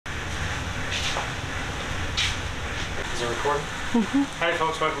recording? Hi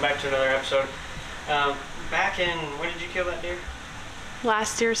folks, welcome back to another episode. Back in, when did you kill that deer?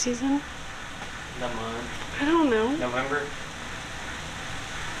 Last deer season? The month. I don't know. November?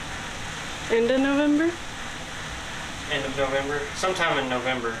 End of November? End of November? Sometime in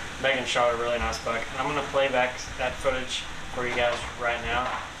November, Megan shot a really nice buck. And I'm going to play back that footage for you guys right now.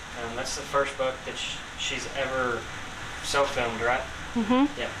 That's the first buck that she's ever self-filmed, right?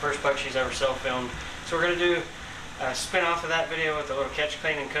 Yeah, first buck she's ever self-filmed. So we're going to do a spin off of that video with a little catch,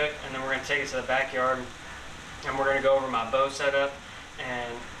 clean, and cook, and then we're going to take it to the backyard, and we're going to go over my bow setup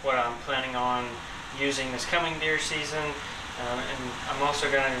and what I'm planning on using this coming deer season. And I'm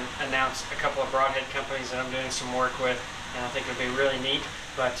also going to announce a couple of broadhead companies that I'm doing some work with, and I think it'll be really neat.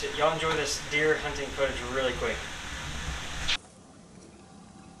 But y'all enjoy this deer hunting footage really quick.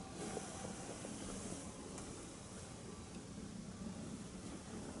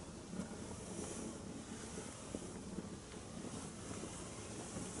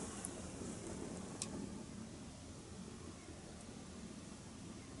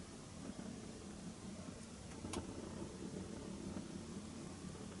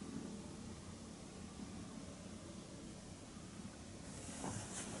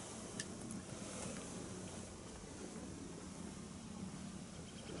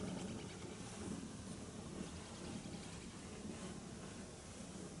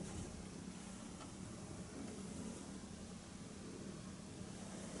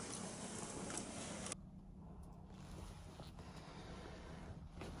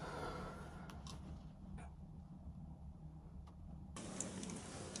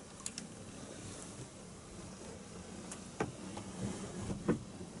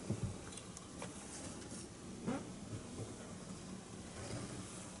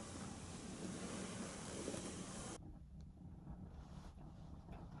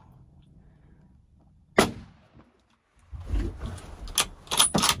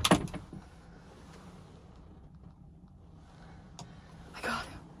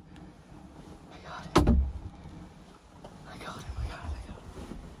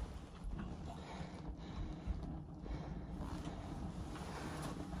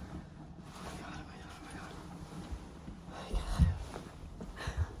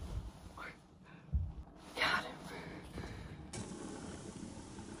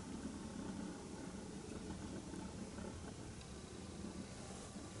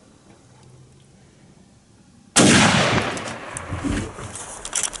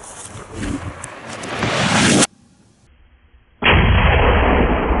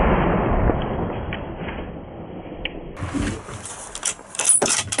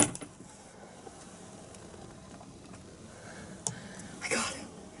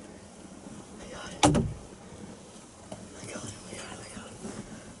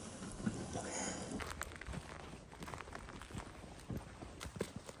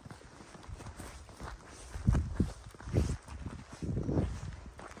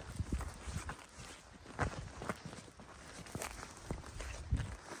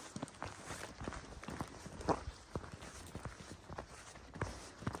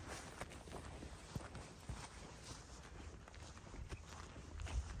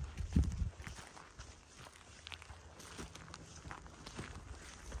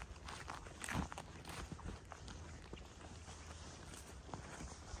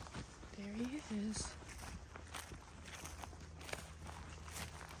 There he is.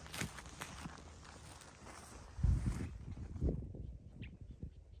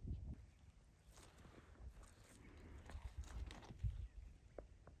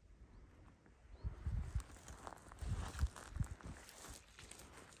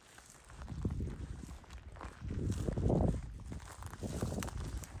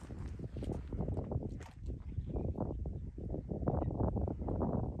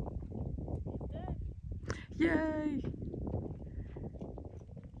 Yay!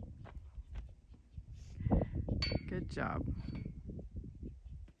 Good job.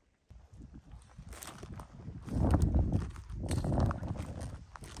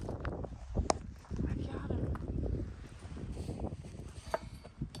 I got him.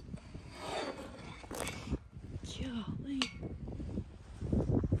 Golly.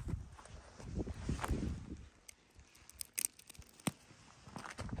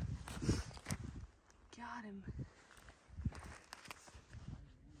 Got him.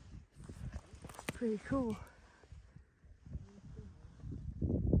 Pretty cool.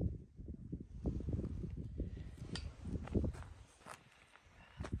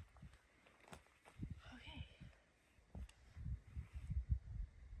 Okay.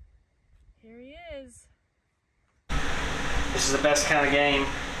 Here he is. This is the best kind of game.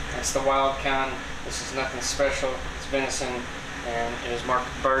 It's the wild kind. This is nothing special. It's venison, and it is marked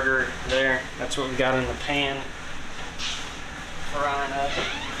burger there. That's what we got in the pan. Frying up,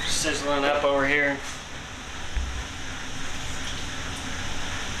 sizzling up over here.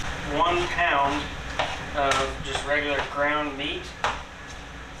 1 pound of just regular ground meat.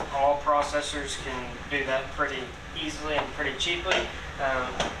 All processors can do that pretty easily and pretty cheaply.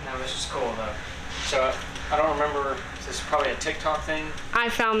 Now this is cool though. So I don't remember, this is probably a TikTok thing. I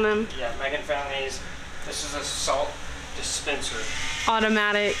found them. Yeah, Megan found these. This is a salt dispenser.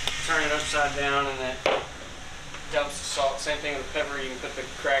 Automatic. Turn it upside down and it dumps the salt. Same thing with pepper. You can put the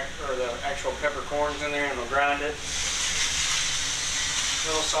cracked or the actual peppercorns in there and it'll grind it.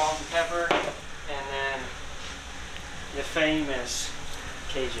 Little salt and pepper, and then the famous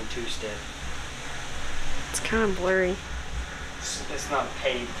Cajun two-step. It's kind of blurry. It's not a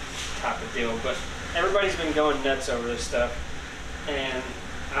paid type of deal, but everybody's been going nuts over this stuff, and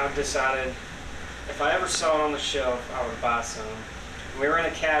I've decided if I ever saw it on the shelf, I would buy some. We were in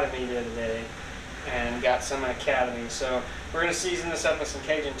Academy the other day and got some at Academy, so we're going to season this up with some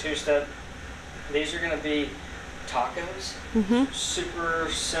Cajun two-step. These are going to be tacos. Super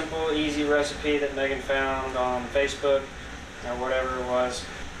simple, easy recipe that Megan found on Facebook or whatever it was.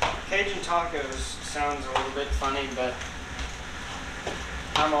 Cajun tacos sounds a little bit funny, but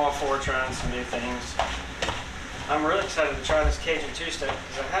I'm all for trying some new things. I'm really excited to try this Cajun two-step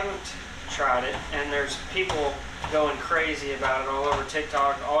because I haven't tried it, and there's people going crazy about it all over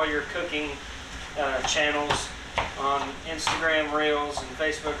TikTok. All your cooking channels on Instagram Reels and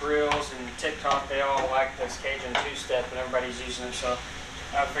Facebook Reels and TikTok, they all like this Cajun two-step and everybody's using it, so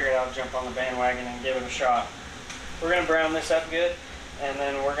I figured I'll jump on the bandwagon and give it a shot. We're going to brown this up good, and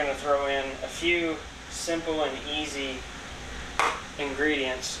then we're going to throw in a few simple and easy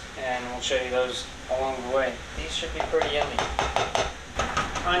ingredients, and we'll show you those along the way. These should be pretty yummy.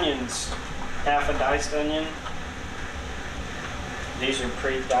 Onions, half a diced onion. These are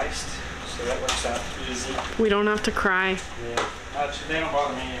pre-diced, so that works out easy. We don't have to cry. Yeah, they don't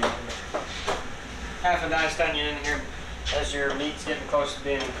bother me anymore. Half a diced onion in here. As your meat's getting close to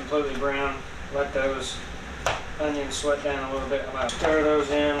being completely brown, let those onions sweat down a little bit. I'm going to stir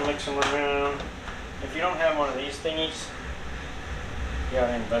those in, mix them around. If you don't have one of these thingies, you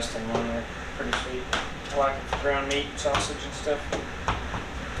gotta invest in one. They're pretty sweet. I like it for ground meat, sausage and stuff.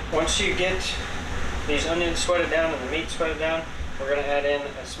 Once you get these onions sweated down and the meat sweated down, we're going to add in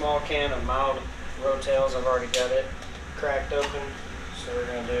a small can of mild Rotails. I've already got it cracked open, so we're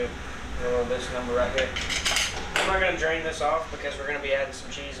going to do a little of this number right here. I'm not going to drain this off because we're going to be adding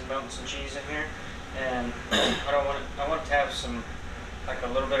some cheese and melting some cheese in here, and I want it to have some, like a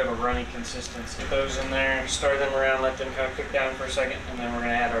little bit of a runny consistency. Put those in there, stir them around, let them kind of cook down for a second, and then we're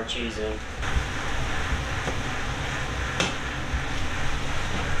going to add our cheese in.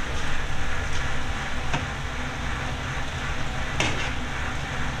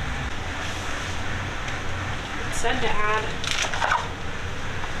 Said to add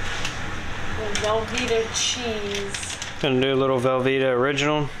the Velveeta cheese. Gonna do a little Velveeta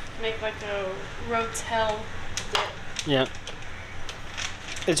original. Make like a Rotel dip. Yeah.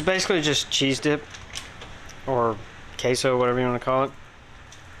 It's basically just cheese dip or queso, whatever you want to call it.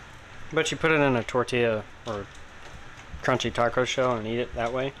 But you put it in a tortilla or crunchy taco shell and eat it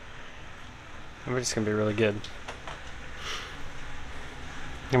that way. And it's gonna be really good.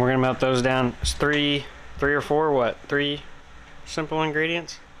 And we're gonna melt those down. It's three or four, what? 3 simple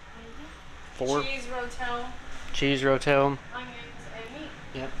ingredients? 4? Cheese, Rotel. Cheese, Rotel. Onions, and meat.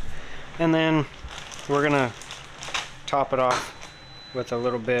 Yep. And then we're gonna top it off with a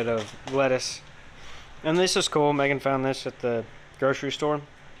little bit of lettuce. And this is cool. Megan found this at the grocery store.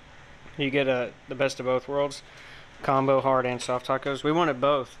 You get the best of both worlds. Combo hard and soft tacos. We wanted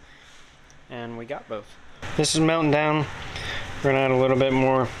both, and we got both. This is melting down. We're gonna add a little bit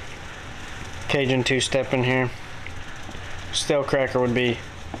more Cajun two-step in here. Stale Cracker would be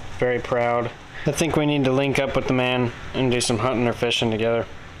very proud. I think we need to link up with the man and do some hunting or fishing together.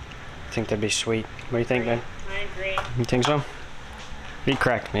 I think that'd be sweet. What do you think, man? I agree. You think so? He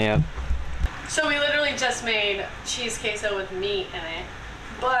cracked me up. So we literally just made cheese queso with meat in it,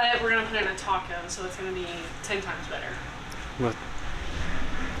 but we're gonna put it in a taco, so it's gonna be 10 times better. With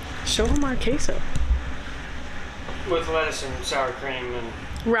Show them our queso. lettuce and sour cream and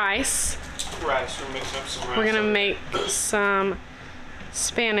Rice. rice. We'll mix up some rice. We're gonna make some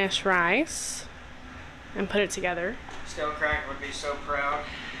Spanish rice and put it together. Stale Cracker would be so proud.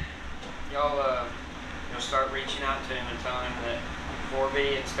 Y'all start reaching out to him and telling him that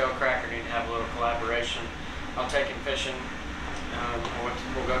 4B and Stale Cracker need to have a little collaboration. I'll take him fishing.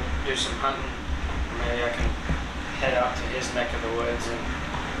 We'll go do some hunting. Maybe I can head out to his neck of the woods and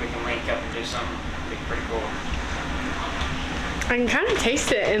we can link up and do something. It'd be pretty cool. I can kind of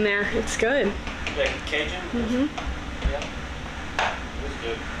taste it in there. It's good. The Cajun? Mm-hmm. Yeah. It's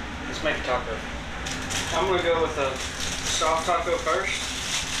good. Let's make a taco. I'm going to go with a soft taco first.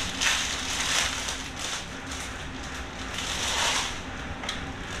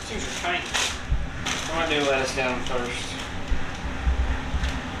 These are tiny. I'm going to do lettuce down first.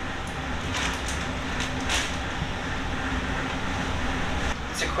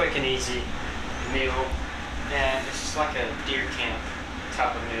 It's a quick and easy meal, and it's just like a deer camp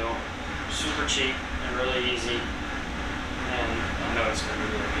type of meal. Super cheap and really easy, and I know it's going to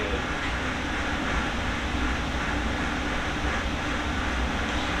be really good.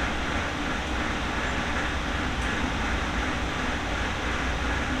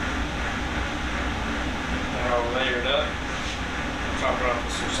 They're all layered up. I'll top it off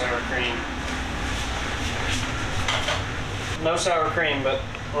with some sour cream. No sour cream, but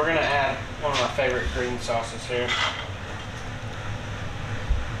we're going to add one of my favorite green sauces here.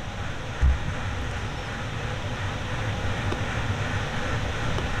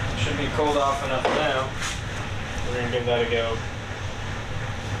 Should be cooled off enough now. We're going to give that a go.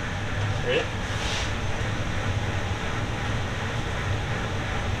 Ready?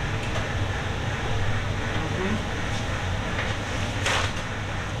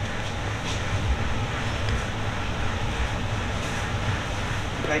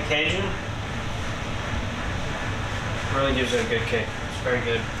 That Cajun really gives it a good kick. It's very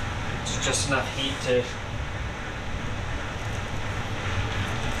good. It's just enough heat to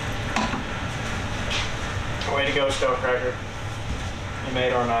way to go, Stone Cracker. You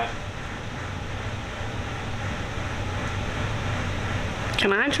made our night.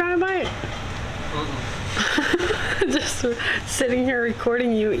 Can I try a bite? Just sitting here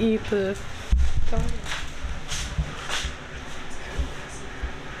recording you eat the taco.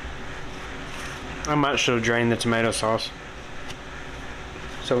 I might should have drained the tomato sauce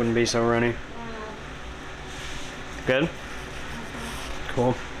so it wouldn't be so runny. Good?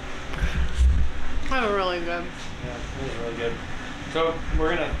 Cool. Oh, really good. Yeah, it was really good. So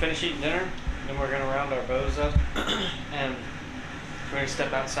we're gonna finish eating dinner, then we're gonna round our bows up, and we're gonna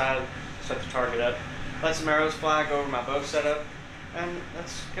step outside, set the target up, let some arrows fly, go over my bow setup, and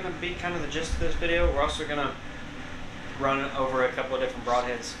that's gonna be kind of the gist of this video. We're also gonna run over a couple of different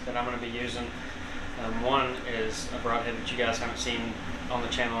broadheads that I'm gonna be using. One is a broadhead that you guys haven't seen on the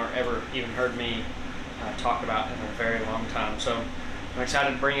channel or ever even heard me talk about in a very long time. So I'm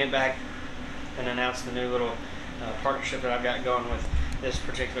excited to bring it back and announce the new little partnership that I've got going with this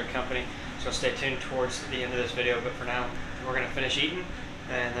particular company. So stay tuned towards the end of this video, but for now we're going to finish eating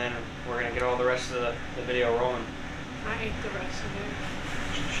and then we're going to get all the rest of the video rolling. I ate the rest of it.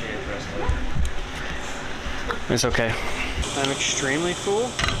 She ate the rest of it. It's okay. I'm extremely full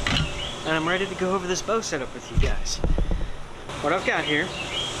and I'm ready to go over this bow setup with you guys. What I've got here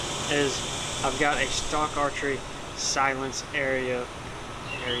is I've got a stock archery silence arrow.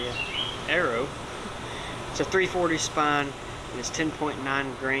 It's a 340 spine and it's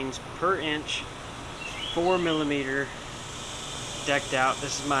 10.9 grains per inch, 4mm decked out.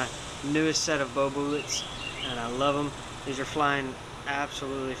 This is my newest set of bow bullets and I love them. These are flying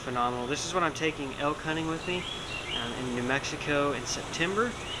absolutely phenomenal. This is what I'm taking elk hunting with me in New Mexico in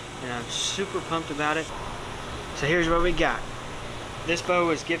September, and I'm super pumped about it. So here's what we got. This bow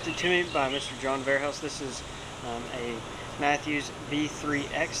was gifted to me by Mr. John Verhouse. This is a Matthews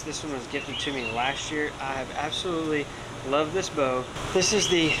B3X. This one was gifted to me last year. I have absolutely loved this bow. This is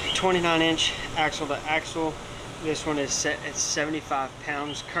the 29-inch axle to axle. This one is set at 75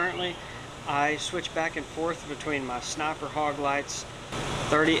 pounds currently. I switch back and forth between my Sniper Hog Lights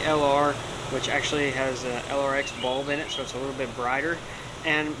 30 LR, which actually has an LRX bulb in it, so it's a little bit brighter,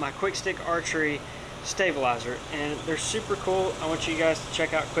 and my Quick Stick Archery stabilizer, and they're super cool. I want you guys to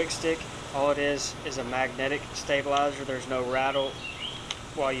check out Quick Stick. All it is a magnetic stabilizer. There's no rattle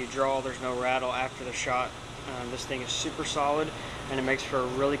while you draw, there's no rattle after the shot. This thing is super solid and it makes for a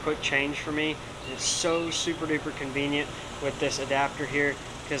really quick change for me. It's so super duper convenient with this adapter here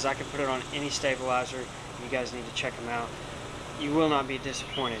because I can put it on any stabilizer. You guys need to check them out. You will not be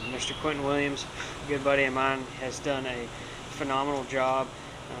disappointed. Mr. Quentin Williams, a good buddy of mine, has done a phenomenal job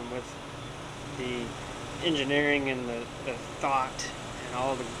with the engineering and the thought and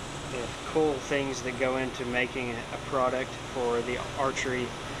all the cool things that go into making a product for the archery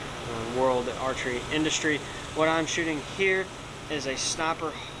world, the archery industry. What I'm shooting here is a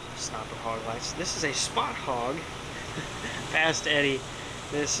Sniper Hog Lights. This is a Spot Hog Fast Eddie.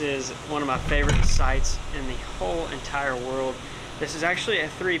 This is one of my favorite sights in the whole entire world. This is actually a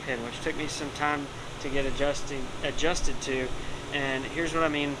 3-pin, which took me some time to get adjusted to. And here's what I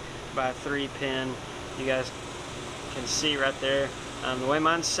mean by 3-pin. You guys can see right there. The way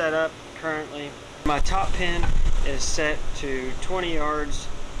mine's set up currently, my top pin is set to 20 yards.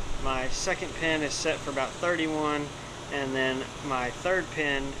 My second pin is set for about 31, and then my third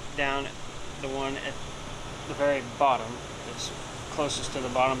pin down, the one at the very bottom, that's closest to the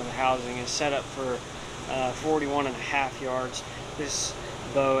bottom of the housing, is set up for 41.5 yards. This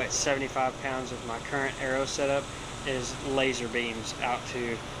bow at 75 pounds with my current arrow setup is laser beams out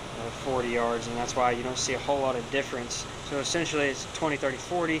to 40 yards, and that's why you don't see a whole lot of difference. So essentially it's 20, 30,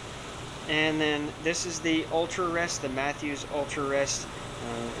 40. And then this is the Ultra Rest, the Matthews Ultra Rest,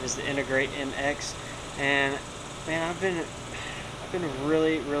 is the Integrate MX. And man, I've been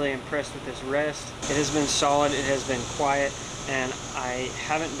really impressed with this rest. It has been solid, it has been quiet, and I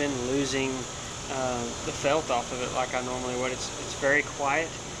haven't been losing the felt off of it like I normally would. It's very quiet,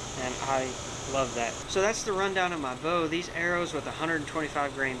 and I love that. So that's the rundown of my bow. These arrows with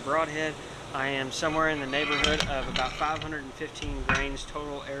 125 grain broadhead, I am somewhere in the neighborhood of about 515 grains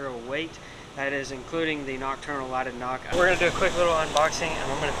total arrow weight. That is including the nocturnal lighted nock. We're going to do a quick little unboxing,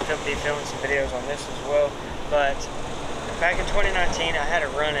 and I'm going to be filming some videos on this as well. But back in 2019, I had a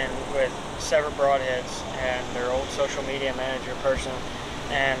run-in with several Broadheads and their old social media manager person,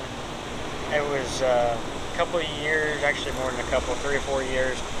 and it was a couple of years, actually more than a couple, 3 or 4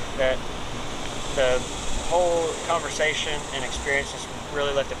 years, that the whole conversation and experience just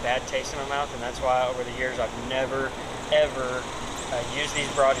really left a bad taste in my mouth, and that's why over the years I've never ever used these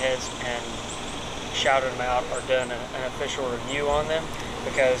Broadheads and shouted them out or done an official review on them,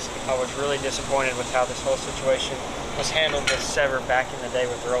 because I was really disappointed with how this whole situation was handled with Sever back in the day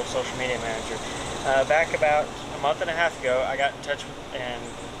with their old social media manager. Back about a month and a half ago, I got in touch with and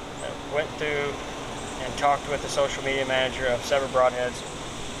went through and talked with the social media manager of Sever Broadheads,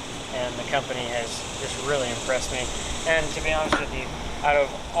 and the company has just really impressed me. And to be honest with you, out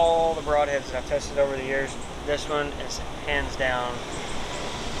of all the Broadheads that I've tested over the years, this one is hands down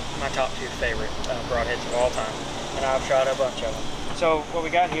my top 2 favorite Broadheads of all time, and I've shot a bunch of them. So what we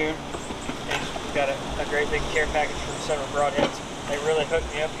got here is we've got a great big care package from Sever Broadheads. They really hooked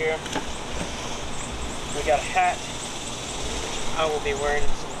me up here. We got a hat I will be wearing in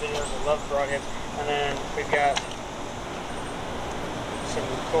some videos. I love Broadheads. And then we've got some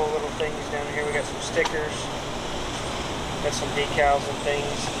cool little things down here. We got some stickers, got some decals and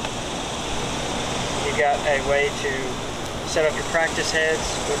things. You got a way to set up your practice heads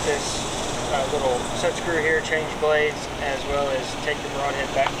with this little set screw here, change blades, as well as take the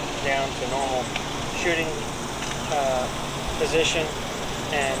Broadhead back down to normal shooting position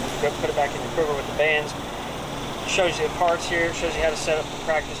and go put it back in your quiver with the bands. Shows you the parts here, it shows you how to set up the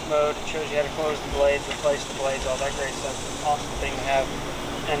practice mode, it shows you how to close the blades, replace the blades, all that great stuff. It's an awesome thing to have.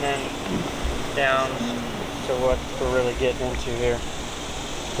 And then down to what we're really getting into here.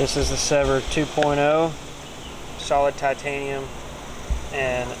 This is the Sever 2.0, solid titanium,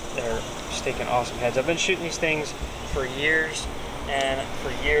 and they're stinking awesome heads. I've been shooting these things for years, and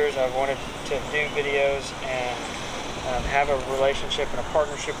for years I've wanted to do videos and have a relationship and a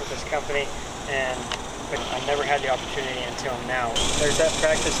partnership with this company, and I never had the opportunity until now. There's that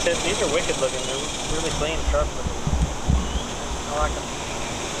practice tip. These are wicked looking. They're really clean, sharp looking. I like them.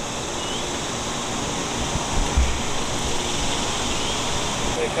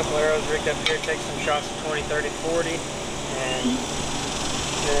 A couple arrows rigged up here, take some shots of 20, 30, 40, and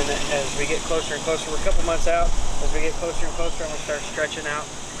then as we get closer and closer, we're a couple months out, as we get closer and closer, I'm going to start stretching out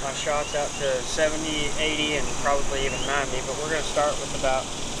my shots out to 70, 80, and probably even 90, but we're going to start with about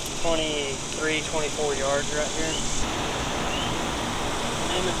 23, 24 yards right here.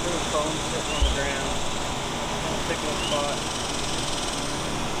 Aiming for the foam sitting on the ground. Pick a little spot.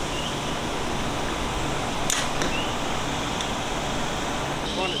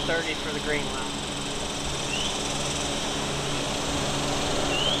 One to 30 for the green line.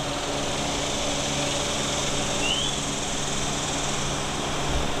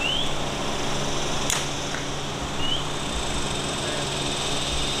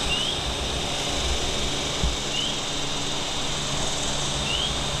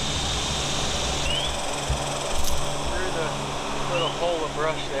 Hole of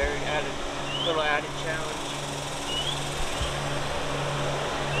brush there, added a little added challenge.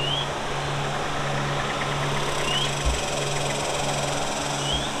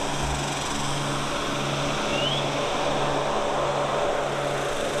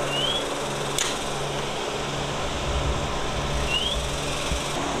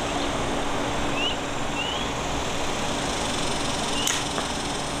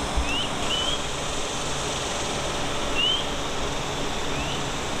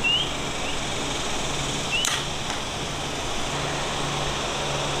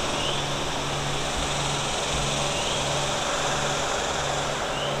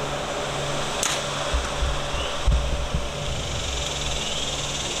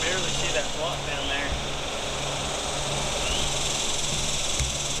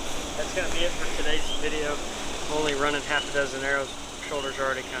 that's going to be it for today's video. I'm only running half a dozen arrows. Shoulders are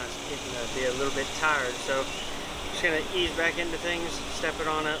already kind of getting to be a little bit tired, so I'm just going to ease back into things, step it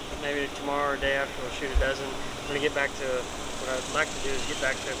on up. Maybe tomorrow or day after we'll shoot a dozen. I'm going to get back to what I'd like to do is get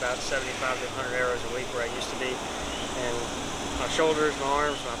back to about 75 to 100 arrows a week where I used to be. And my shoulders,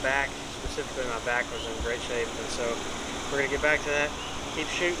 my arms, my back, specifically my back was in great shape, and so we're going to get back to that, keep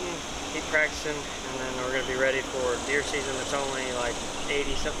shooting, keep practicing, and then we're going to be ready for deer season that's only like 80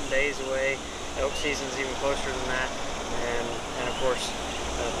 something days away. Elk season's even closer than that, and of course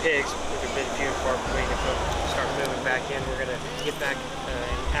pigs, which have been few and far between. If we start moving back in, we're going to get back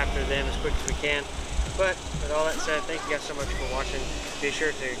after them as quick as we can. But with all that said, thank you guys so much for watching. Be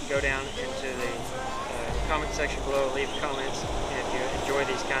sure to go down into the comment section below, leave comments if you enjoy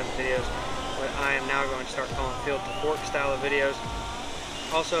these kinds of videos. But I am now going to start calling field to fork style of videos.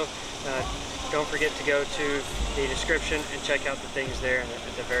 Also, don't forget to go to the description and check out the things there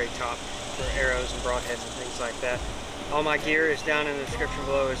at the very top for arrows and broadheads and things like that. All my gear is down in the description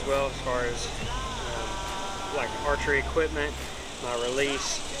below as well, as far as like archery equipment, my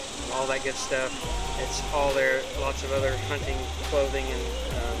release, all that good stuff. It's all there. Lots of other hunting clothing and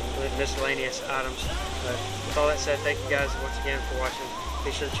miscellaneous items. But with all that said, thank you guys once again for watching.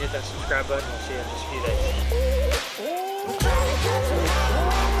 Be sure to hit that subscribe button. We'll see you in just a few days.